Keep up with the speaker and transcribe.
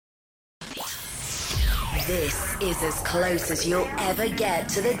This is as close as you'll ever get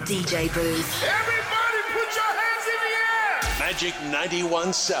to the DJ booth. Everybody put your hands in the air! Magic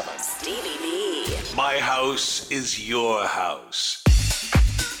 91.7. Stevie B. My house is your house.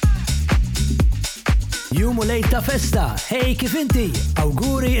 Jumu lejta festa, hej kif inti,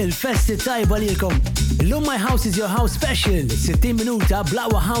 awguri il-festi tajba lilkom. Illum My House is Your House Special, 60 minuta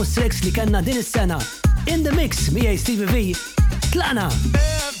blaqwa house tracks li kanna din is-sena. In the mix, miej Stevie V, tlaqna.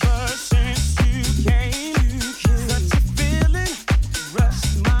 Ever since you came, such a feeling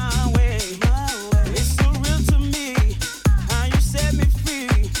rushed my way. It's so real to me how you set me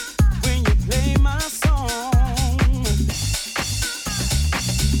free when you play my song.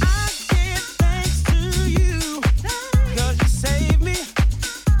 I give thanks to you 'cause you saved me,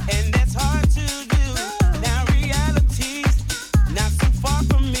 and that's hard to do. Now reality's not so far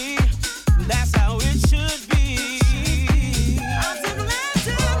from me. That's how it should be. I'm so glad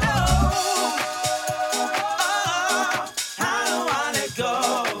to know. Oh, how do I let go?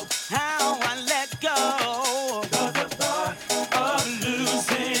 How I let go? 'Cause the thought of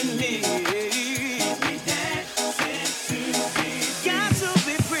losing me dancing to be. Got to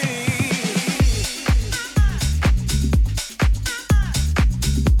be free.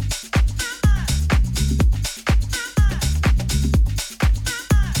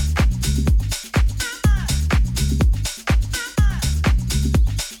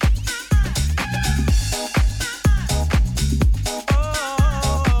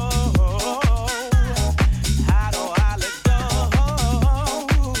 How do I let go?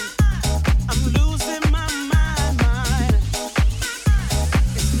 I'm losing my mind.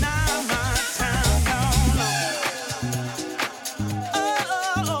 It's not my time, no. Oh,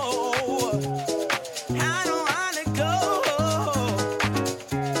 how do I let go?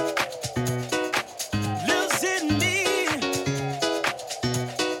 Losing me,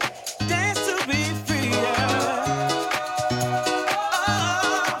 dance to be free.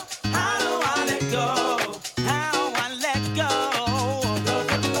 How do I let go? How I let go?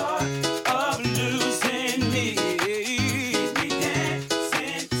 The thought of losing me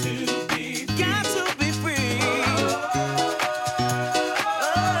dancing to be. Got to be free.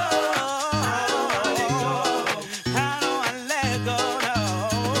 How do I let go? No.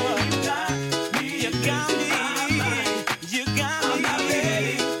 You got me. You got me. You got me. I'm not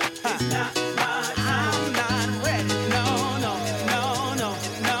ready. It's not my time. I'm not ready. No, no, no, no,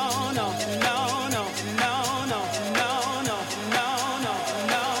 no, no, no, no, no, no, no,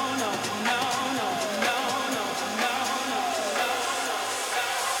 no, no, no,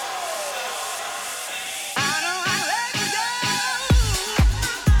 no, I don't wanna let go.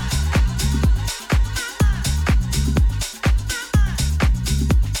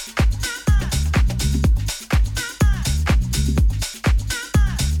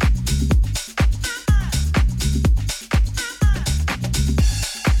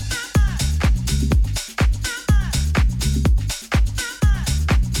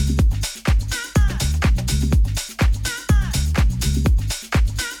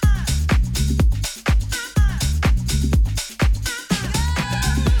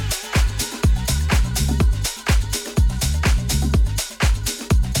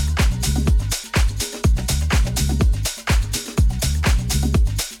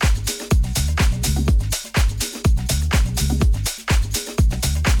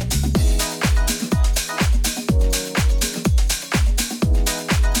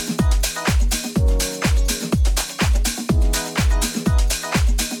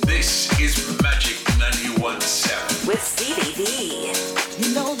 This is Magic 91.7. With Stevie V. You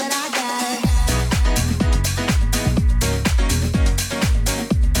know that I got it.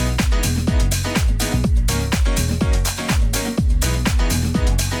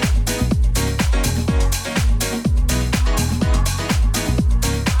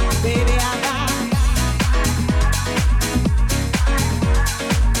 Baby, I got it.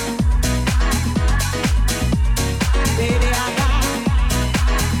 Baby, I got it.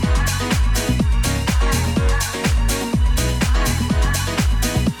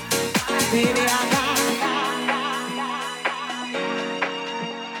 Baby, I got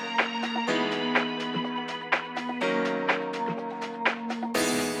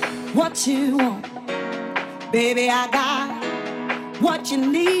what you want. Baby, I got what you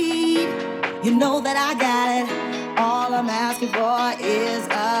need. You know that I got it. All I'm asking for is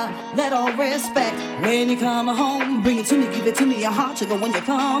a little respect. When you come home, bring it to me, give it to me, your heart sugar when you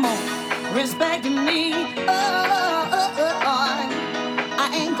come home. Respecting me, I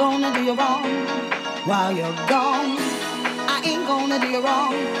ain't gonna do you wrong while you're gone. I ain't gonna do you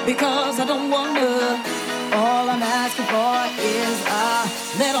wrong because I don't wanna. All I'm asking for is a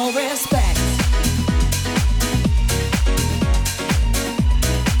little respect.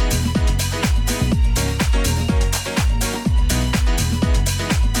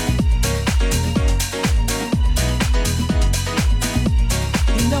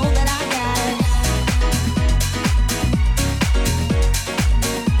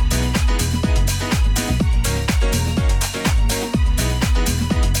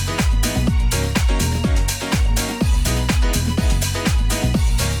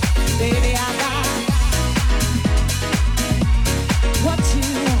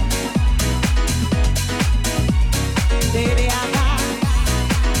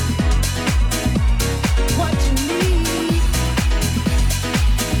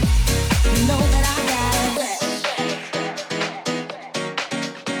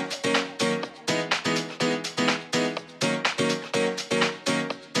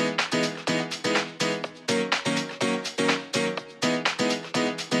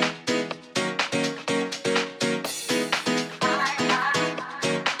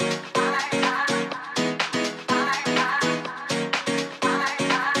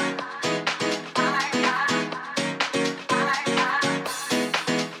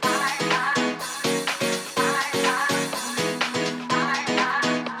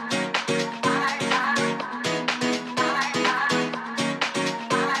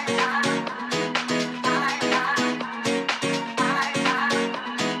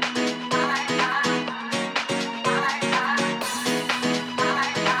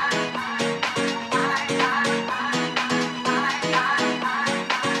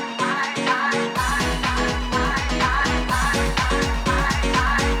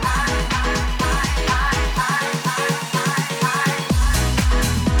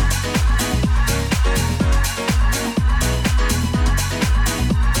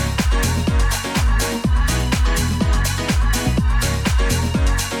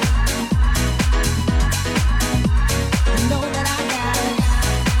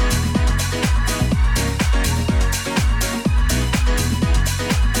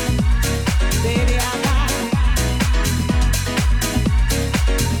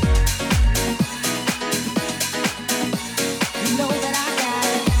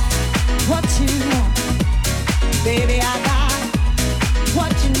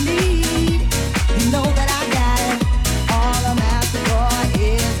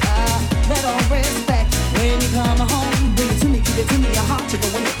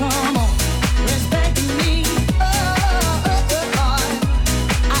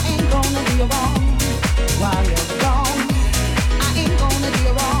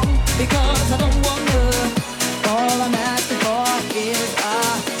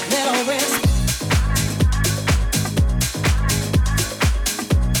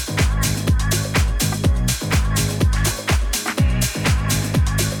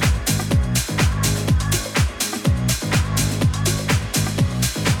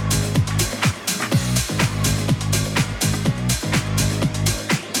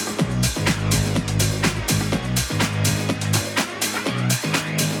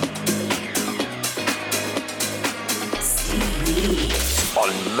 on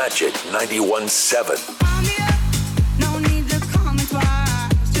Magic 91.7. Call me up, no need to call me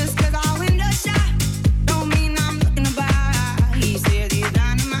twice. Just 'cause our window shut, don't mean I'm looking to buy. He said he's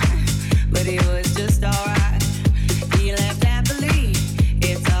dynamite, but it was just alright. He left happily,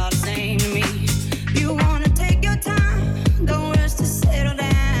 it's all the same to me. You wanna take your time, don't rush to settle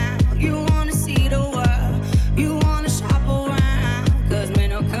down. You wanna see the world, you wanna shop around. 'Cause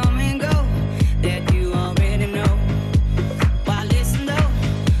men will come and go, that you already know. Why listen though?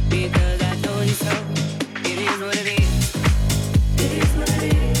 Because I told you so. It is what it is. It is what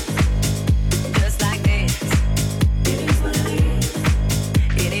it is. Just like this. It is what it is.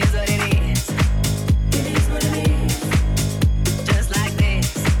 It is what it is. It is what it is. Just like this.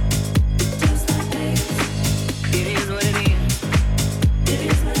 Just like this. It is what it is. It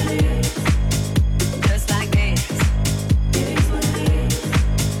is what it is. Just like this. It is what it is.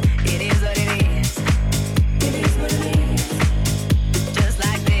 It is what it is. It is what it is. Just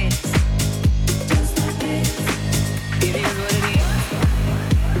like this. Just like this. It is what it is.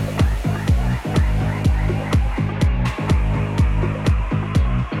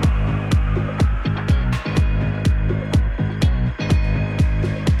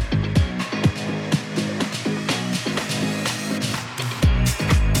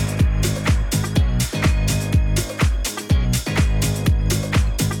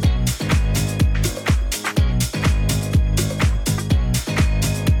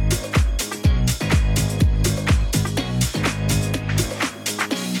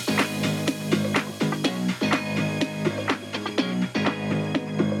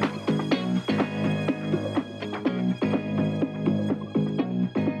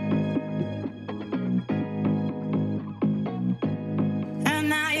 And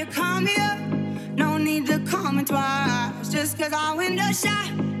now you call me up, no need to call me twice. Just 'cause our window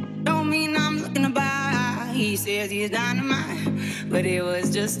shut, don't mean I'm looking to buy. He says he's dynamite, but it was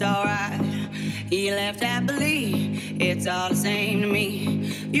just alright. He left happily, it's all the same to me.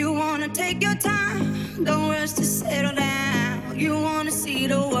 You wanna take your time, don't rush to settle down. You wanna see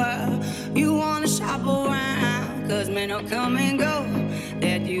the world, you wanna shop around. 'Cause men will come and go,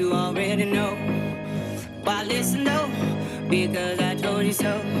 that you already know. Why listen though? Because I told you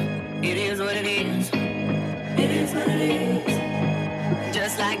so. It is what it is. It is what it is.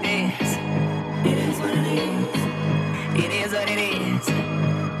 Just like this. It is what it is. It is what it is.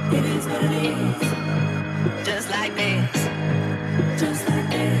 It is what it is. Just like this. Just like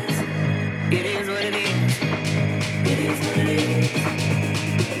this. It is what it is. It is what it is.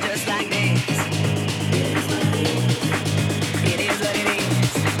 Just like this. It is what it is. It is what it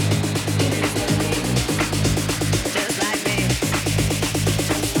is. It is what it is. Just like this.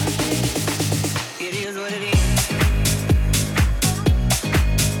 It is what it is.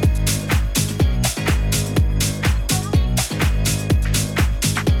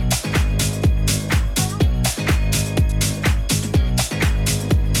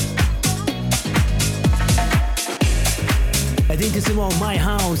 Għedin tisimaw My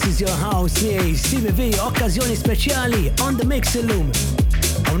House is Your House miej Stevie V, okkazjoni speċjali on the mix illum.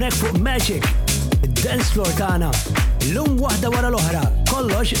 Hawnhekk fuq Magic, id-dance floor tagħna. Illum waħda wara l-oħra,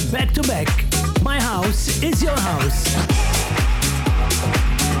 kollox back to back. My House is Your House.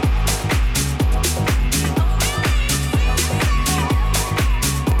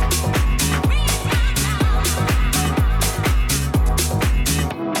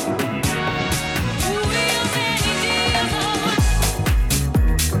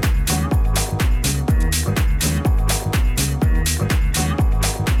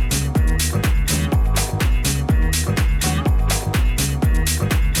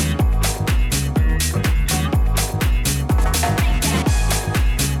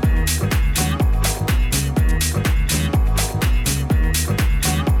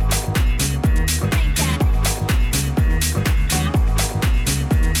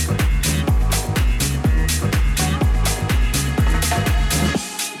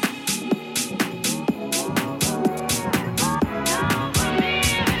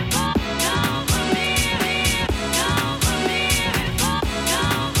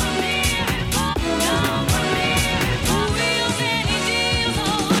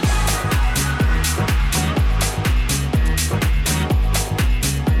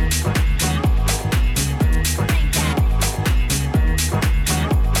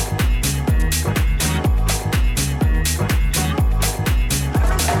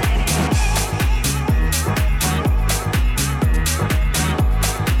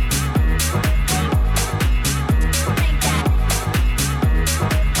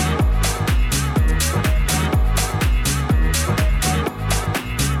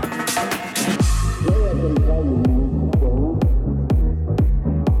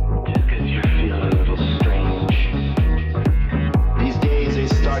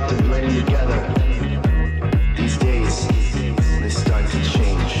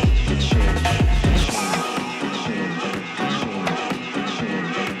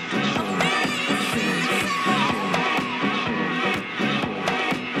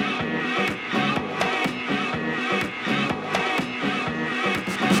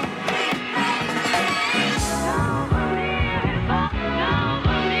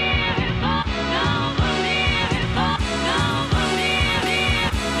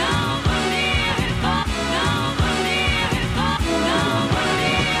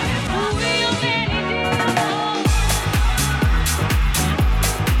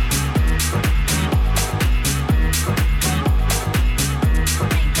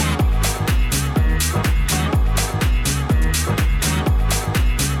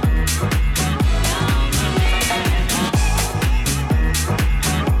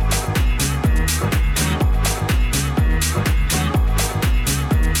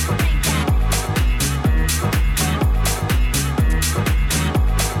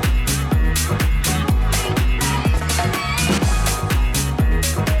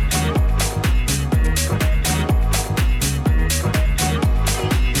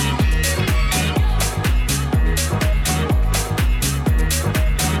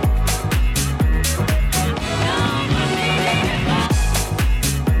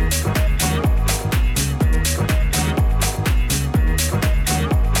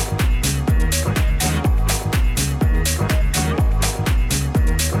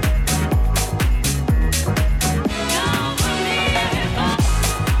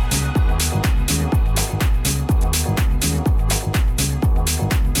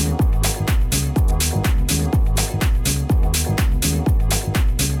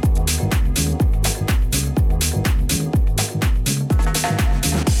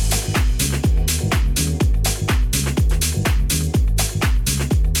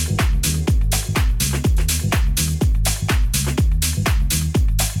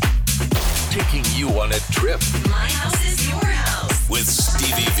 taking you on a trip My house is your house. with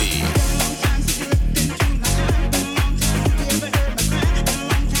Stevie V.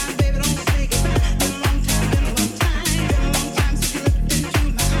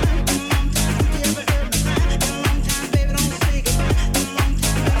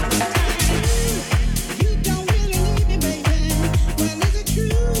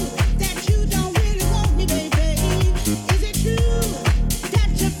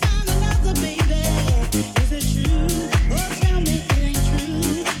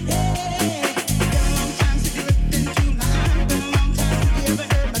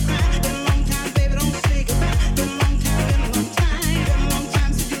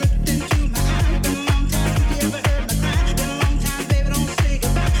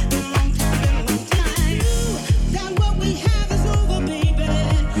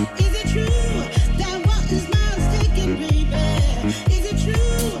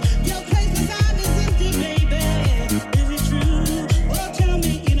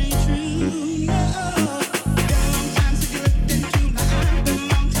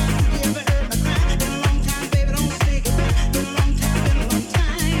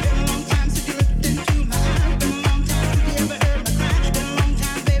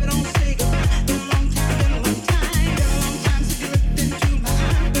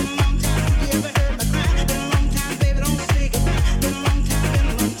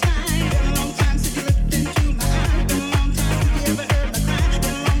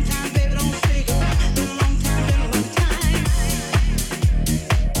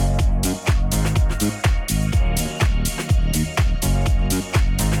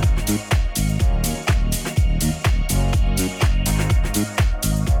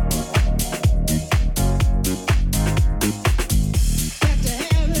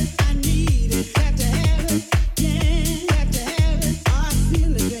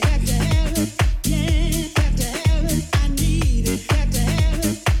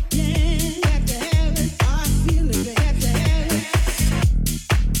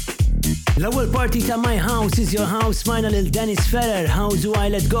 L-ewwel party ta' My House is Your House smajna lil Dennis Ferrer, How Do I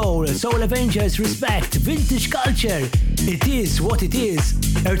Let Go, Soul Avengers, Respect, Vintage Culture, It Is What It Is,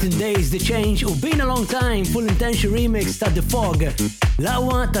 Earth and Days, The Change u Been a Long Time, Full Intention Remix ta' The Fog,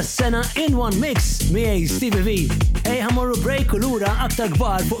 l-aqwa ta' sena in one mix, miej Stevie V. Ej ħamorru break u lura aktar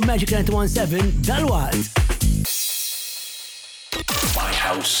kbar fuq Magic 91.7 dal-waqt. My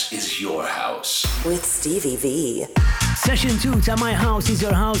house is your house. With Stevie V. Session 2 ta' My House is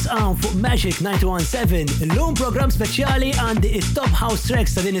Your House għan fuq Magic 91.7. L-lum program speċjali għandi il-Top House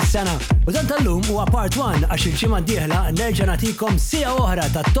Tracks ta' din is-sena. U dan tal-lum huwa part 1 għax il-ġimgħa d-dieħla nerġa' nagħtikom sija oħra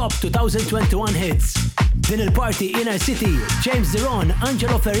ta' Top 2021 Hits. Din il-party Inner City, James Deron,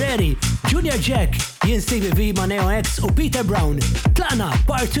 Angelo Ferreri, Junior Jack, jien Stevie V ma' Neo X u Peter Brown. Tlaqna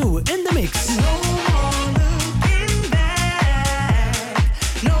part 2 in the mix.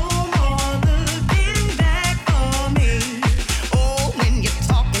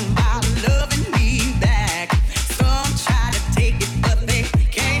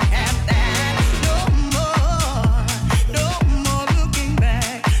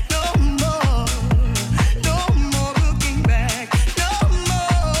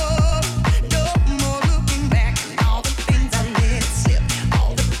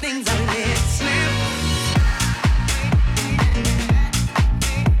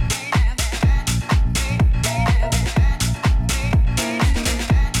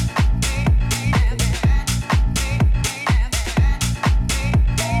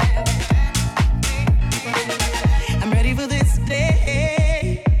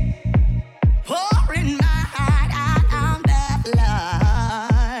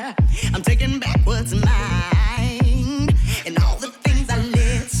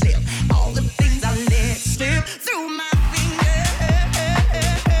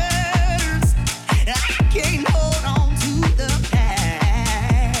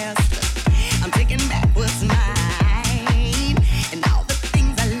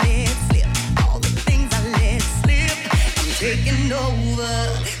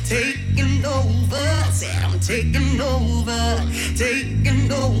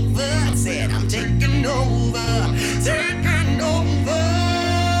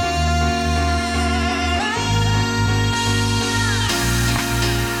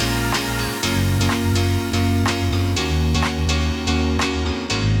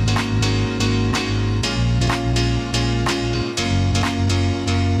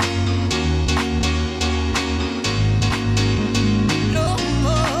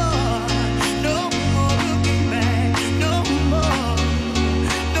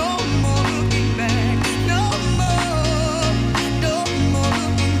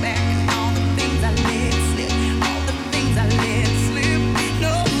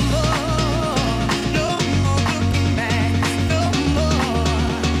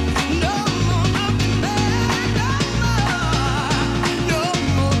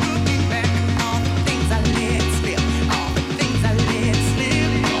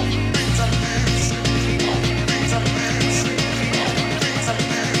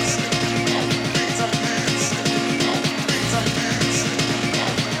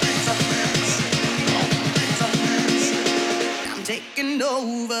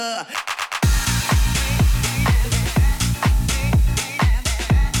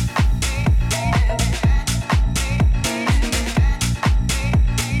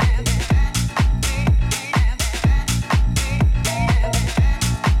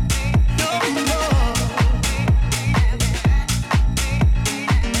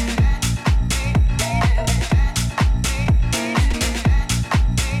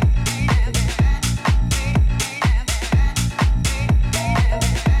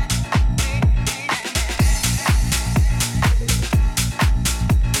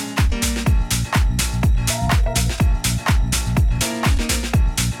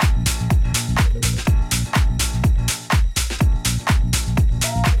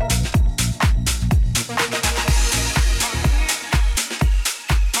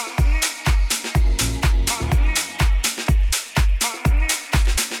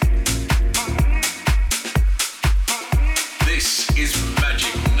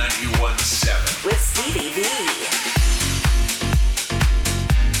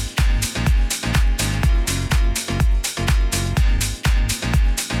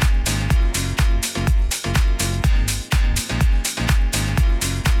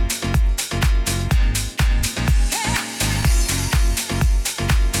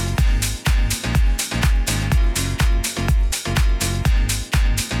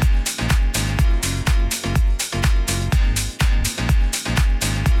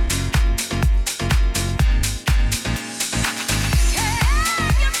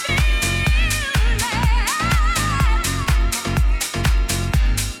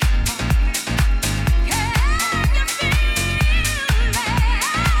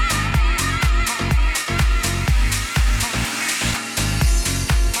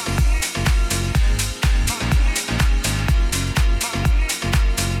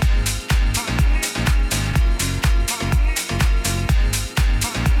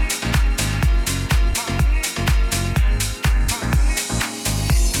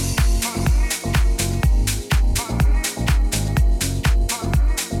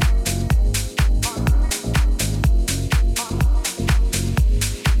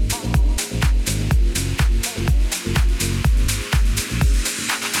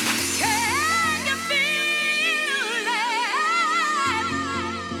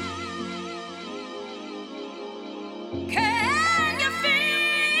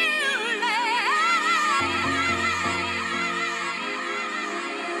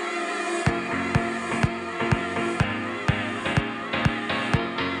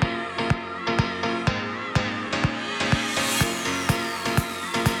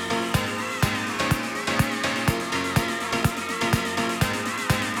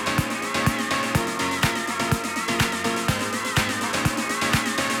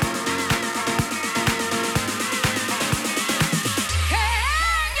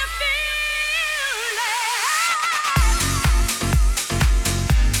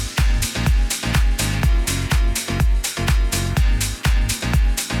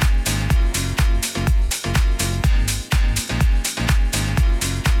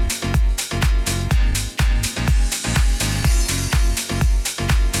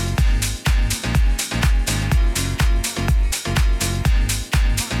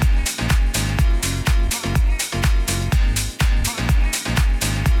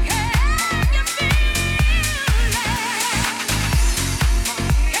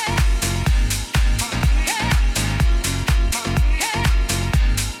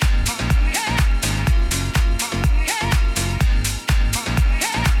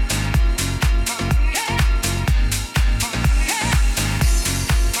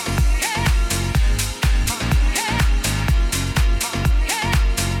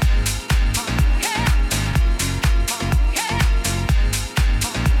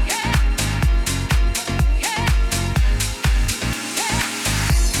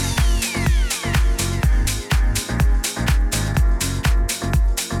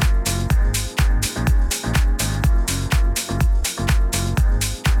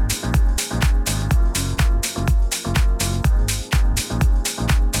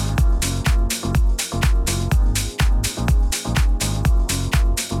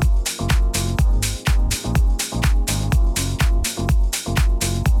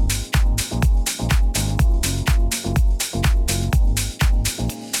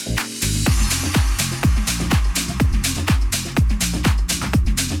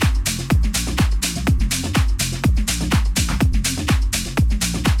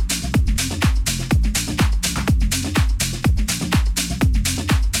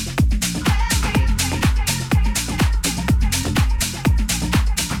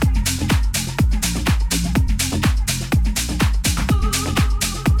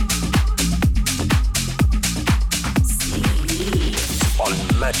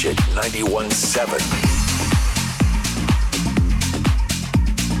 Ratchet 91.7.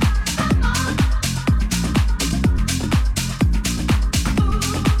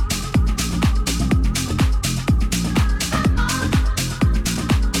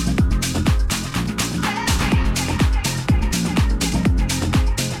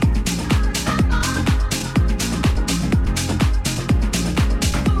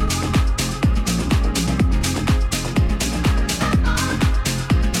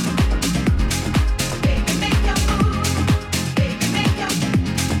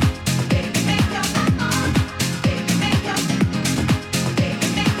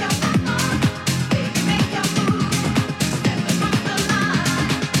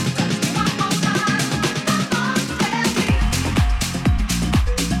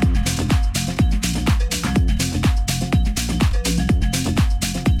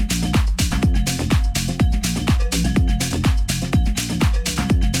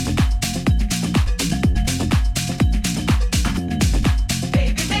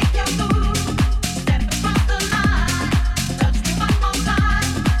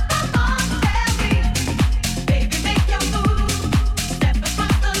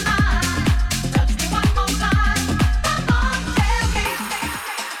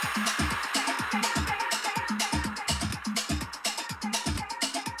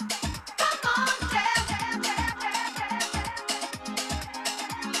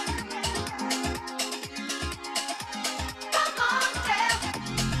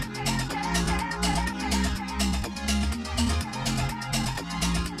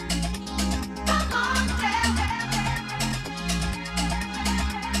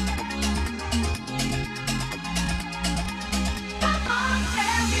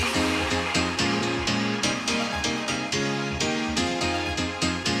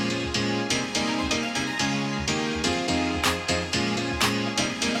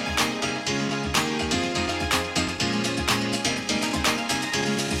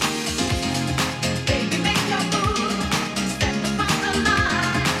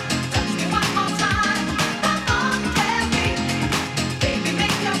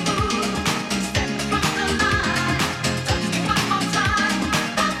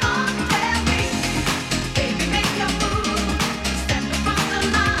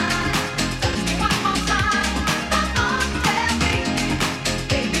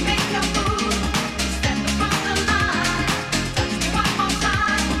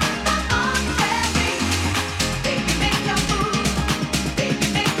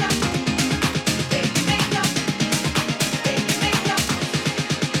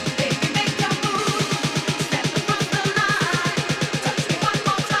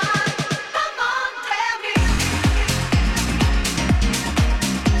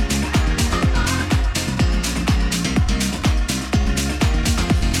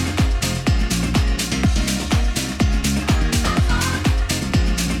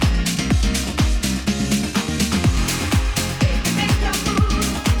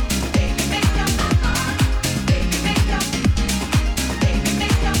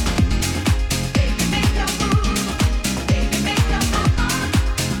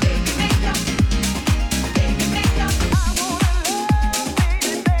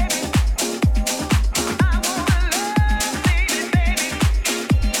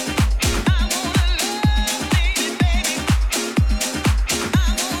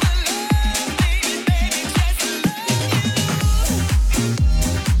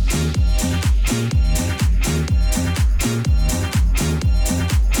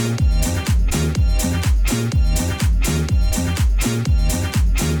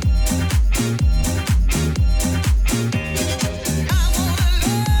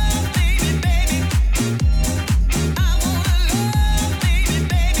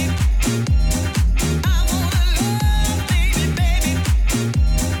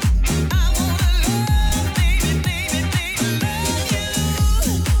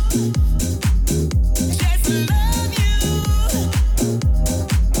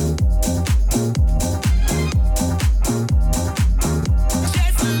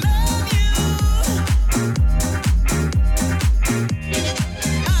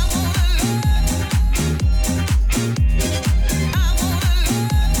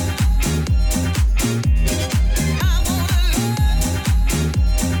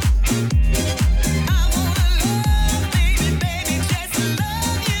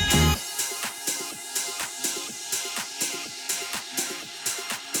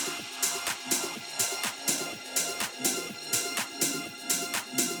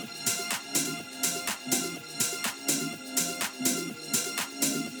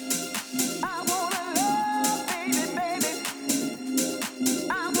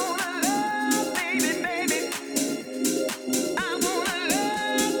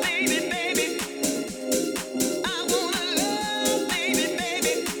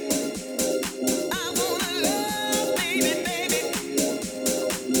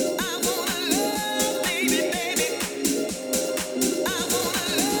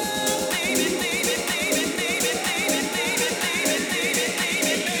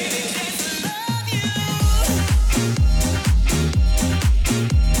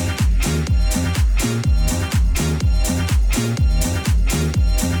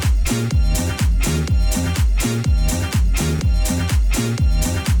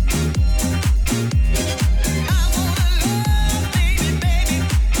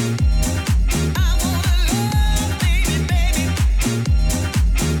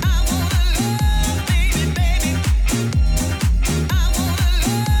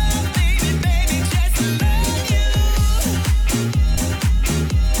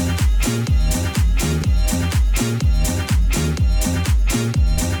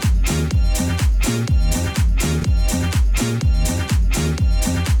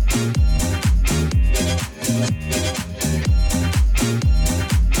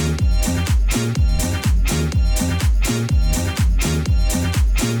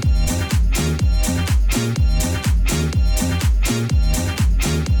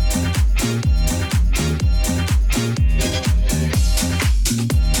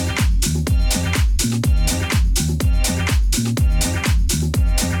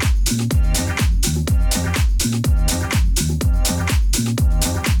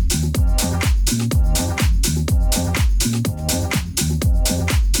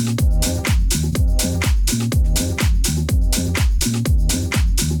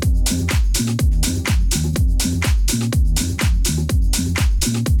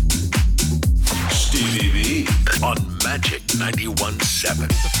 91.7.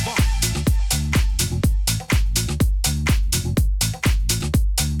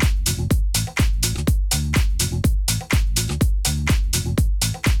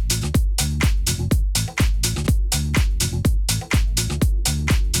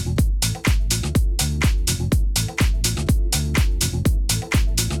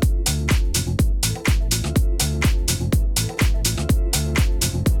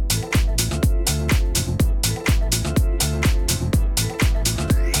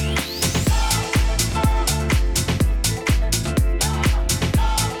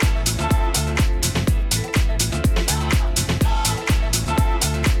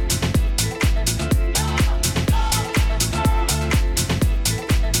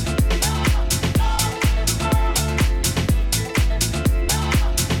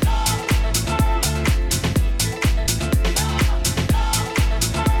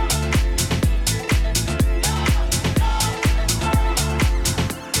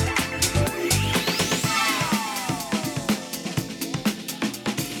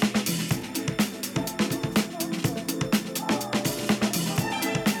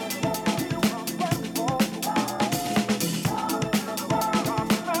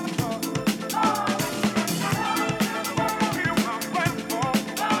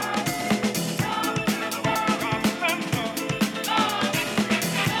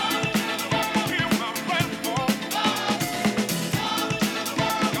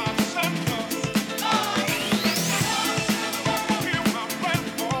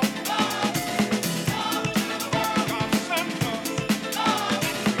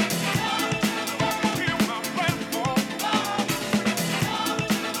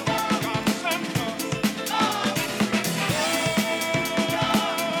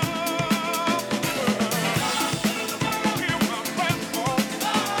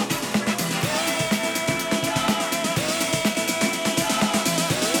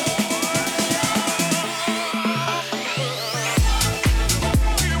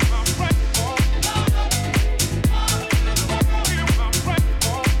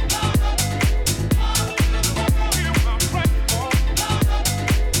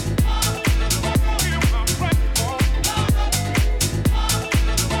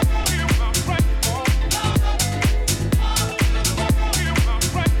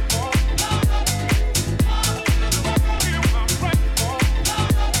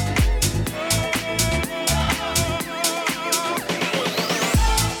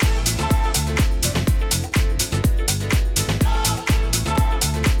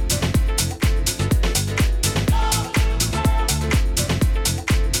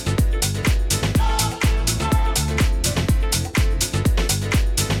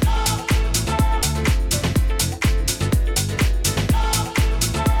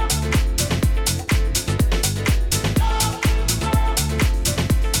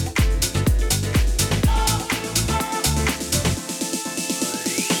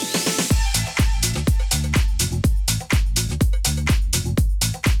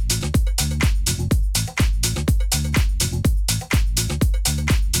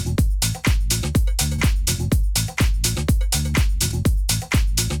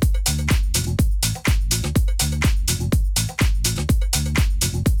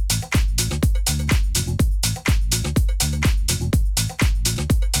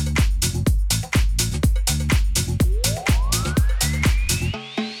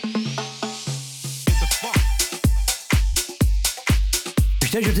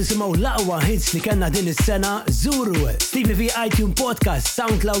 Teġu tisimaw l-aqwa hits li kanna din is-sena, zuru Stevie V iTunes Podcast,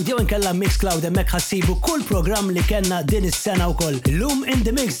 SoundCloud jew inkella Mixcloud hemmhekk ħassibu kull programm li kanna din is-sena wkoll. Illum in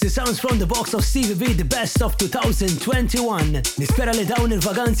the mix, the sounds from the box of Stevie V, the best of 2021. Nispera li dawn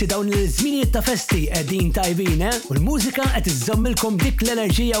il-vaganzi, dawn il-żminijiet ta' festi qegħdin tajbin, u l-mużika qed iżommilkom dik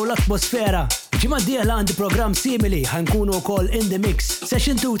l-enerġija u l-atmosfera. Ġimgħa d-dieħla għandi programm simili ħankunu wkoll in the mix.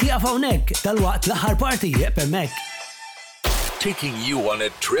 Session 2 tieqaf hawnhekk tal-waqt l-aħħar party hemmhekk. Taking you on a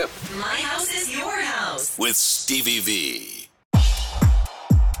trip. My house is your house. With Stevie V.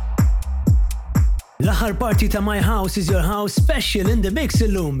 L-aħħar party ta' My House is Your House special in the mix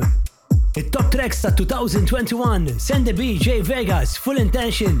illum. Il-top tracks ta' 2021, Sende B, J Vegas, Full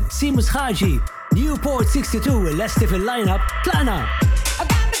Intention, Seamus Haji, Newport 62, l-esti fil-lineup, tlaqna!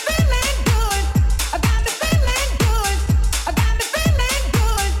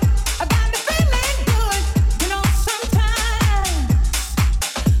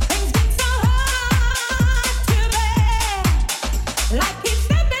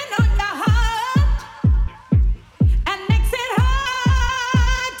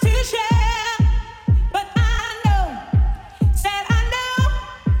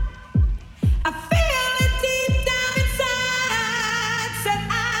 I feel it deep down inside.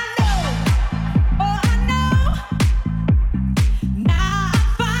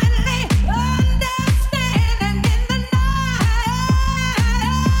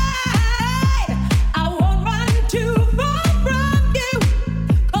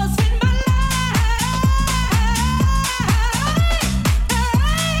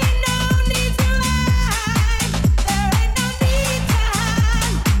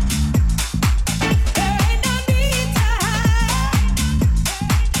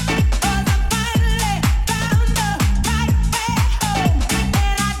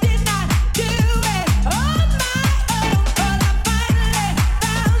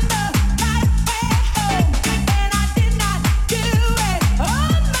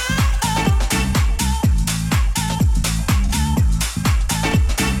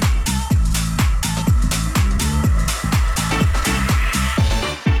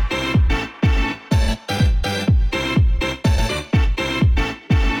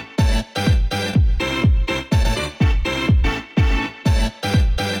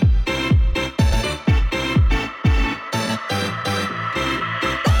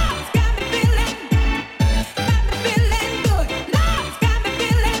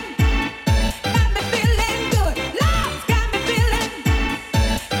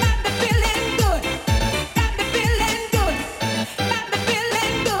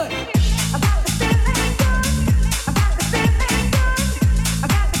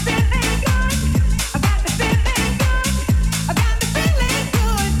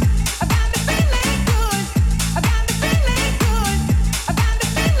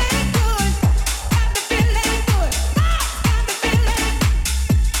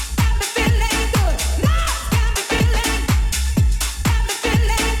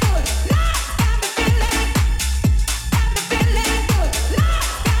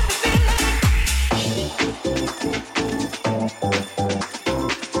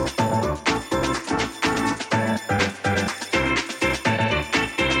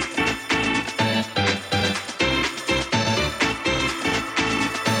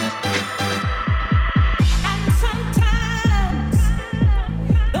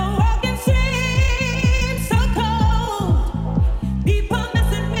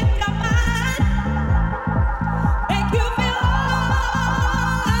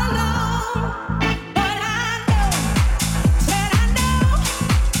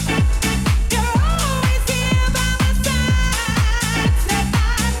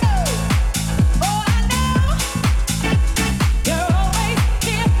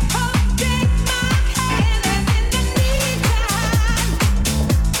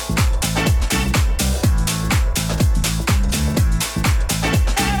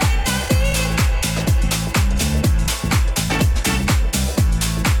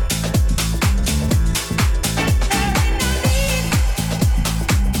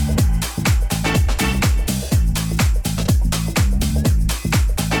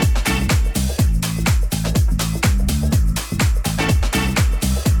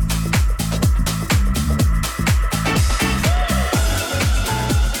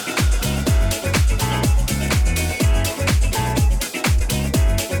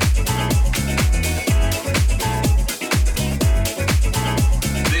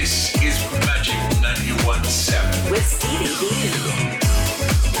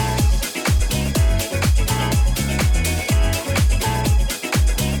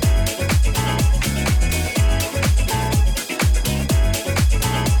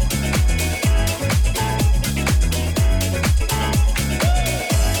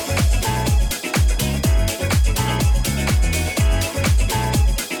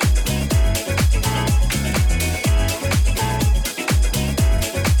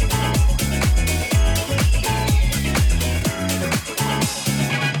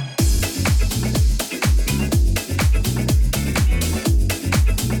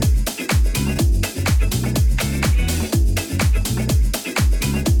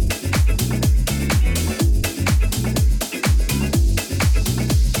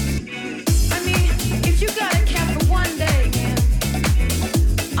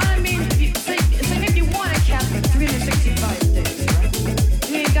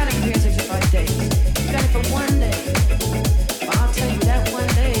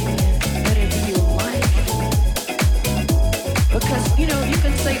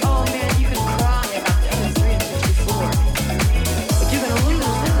 say, oh man, you can cry about the other 364. But you're gonna lose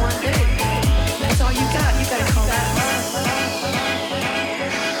that one day. That's all you got. You gotta call that love.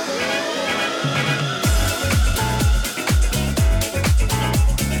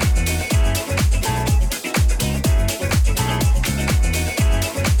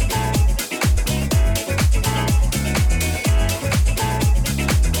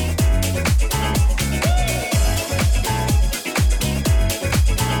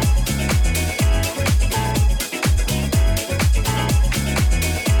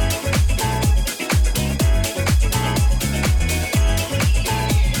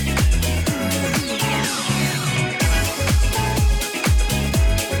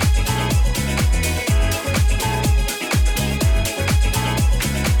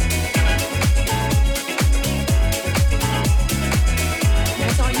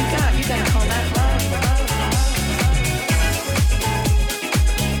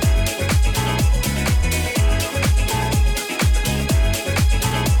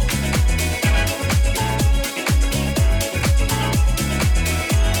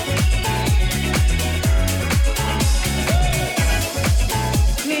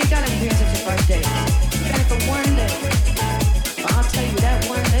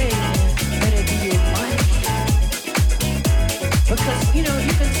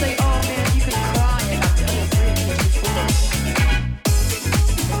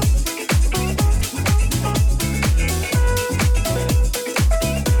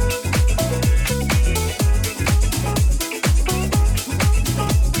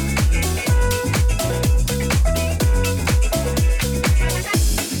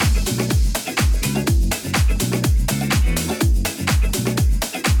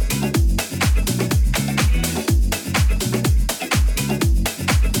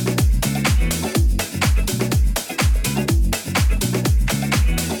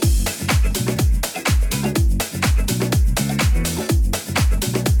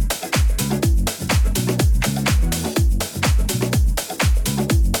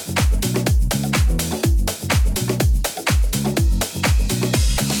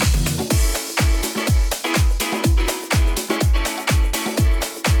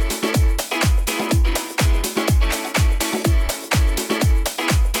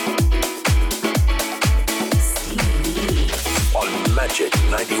 Magic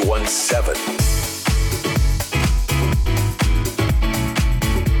 91.7.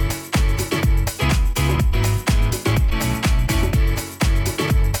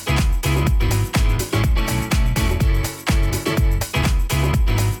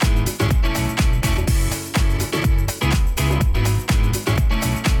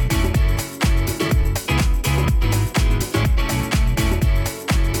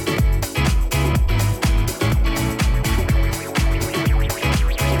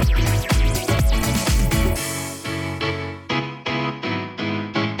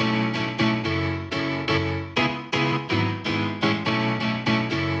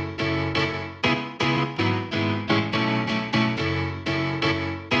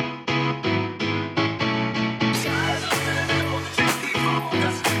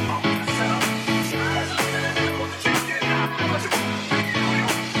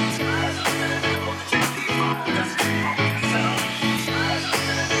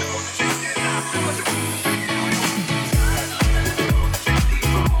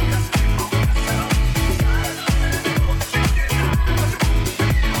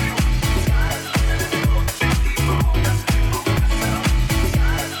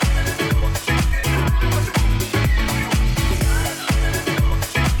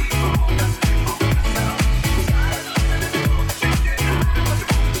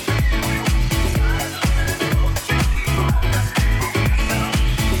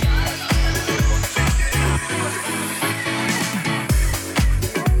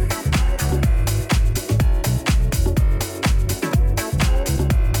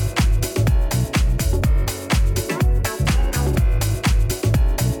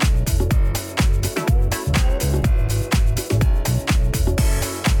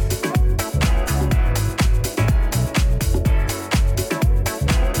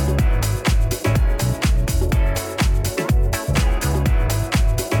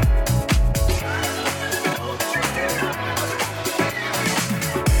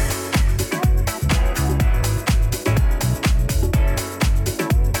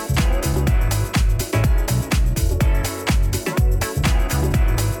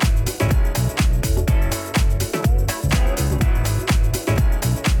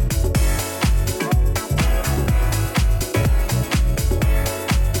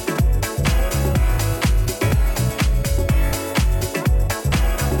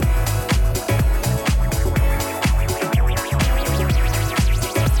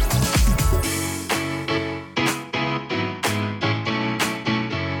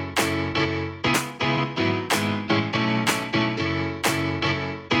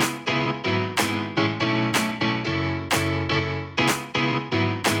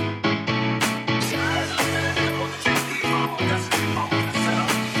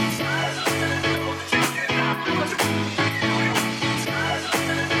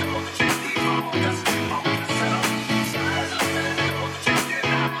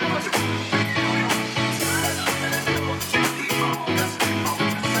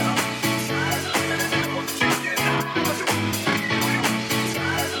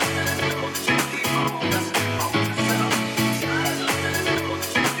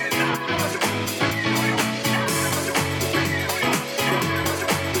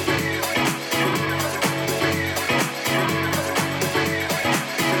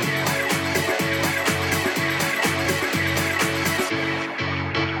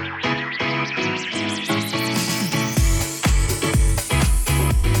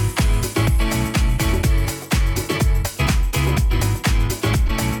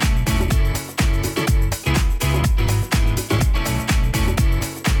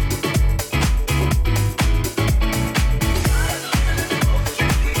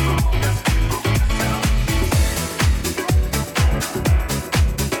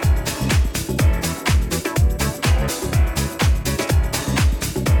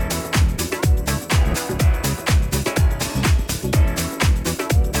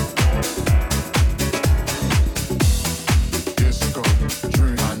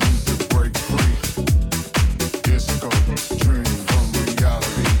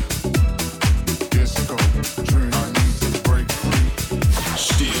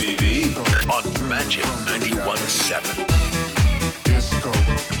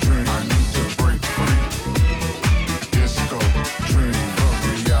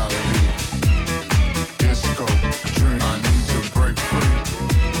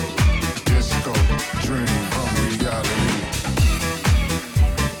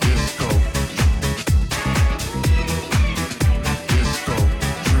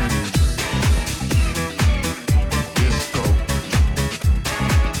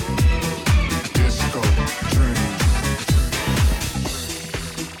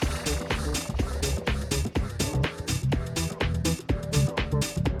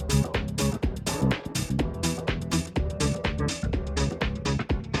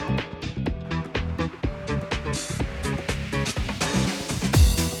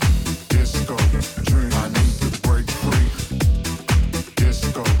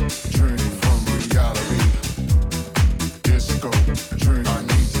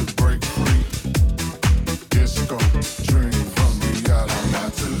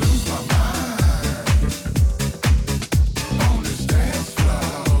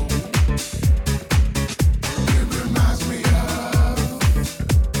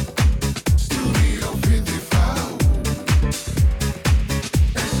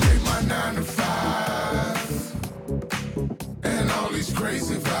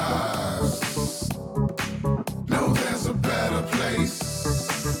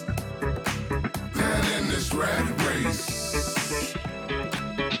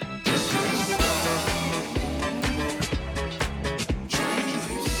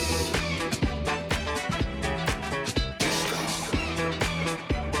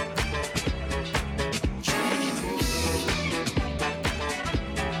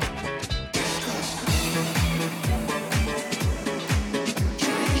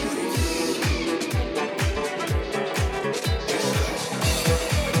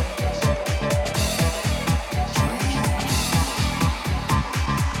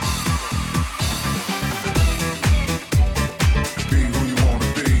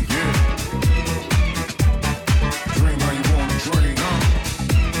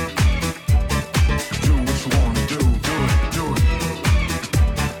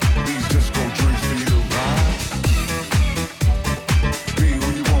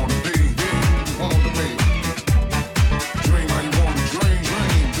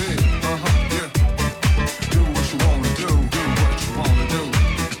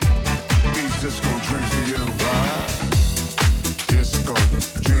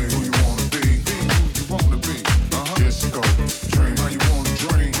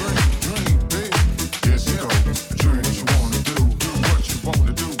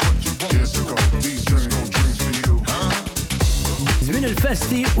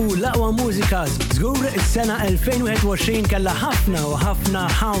 festi u l-aqwa mużika. Żgur is-sena 2021 kellha ħafna u ħafna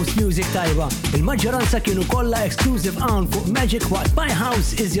house music tajba. Il-maġġoranza kienu kollha exclusive hawn fuq Magic waqt My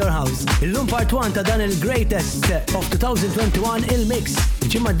House is Your House. Illum part 1 ta' dan il-Greatest of 2021 il-mix.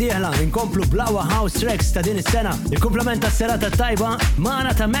 Ġimma d-dieħla inkomplu bl-aqwa house tracks ta' din is-sena. Il-komplement tas-serata tajba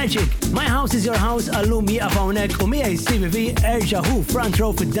magħna ta' Magic. My House is Your House għallum jieqaf hawnhekk u miegħi Stevie V erġa' hu front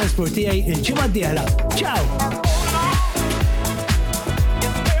row fid-dance floor tiegħi il-ġimma d-dieħla. Ciao!